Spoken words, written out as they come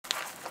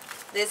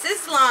This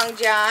is Long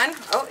John.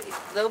 Oh,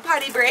 little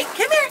potty break.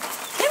 Come here.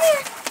 Come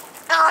here.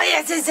 Oh,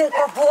 yes, this is a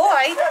good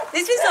boy.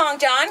 This is Long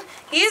John.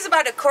 He is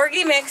about a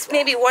Corgi mix,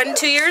 maybe 1,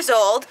 2 years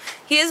old.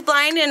 He is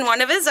blind in one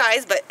of his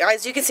eyes, but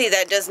as you can see,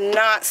 that does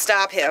not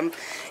stop him.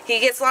 He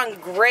gets along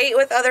great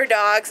with other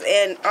dogs,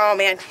 and oh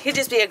man, he'd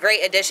just be a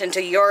great addition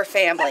to your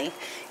family.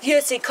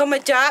 Yes, they come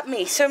adopt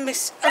me. So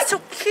cute.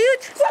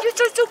 You're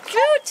so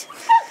cute.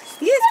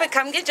 Yes, but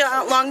come get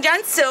Long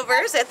John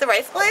Silvers at the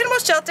Rifle Animal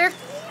Shelter.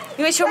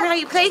 You want to show him how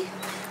you play?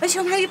 Want to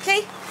show him how you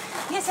play?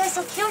 Yes, that's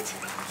so cute.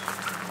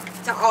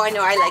 So, oh, I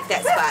know, I like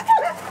that spot.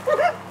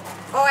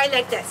 Oh, I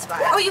like that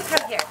spot. Oh, you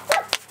come here.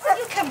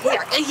 You come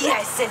here.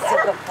 Yes, that's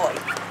a good boy.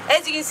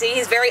 As you can see,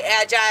 he's very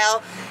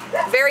agile,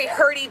 very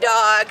herdy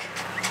dog.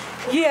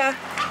 Yeah.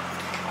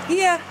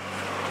 Yeah.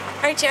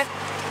 Aren't you?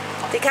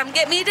 They come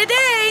get me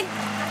today.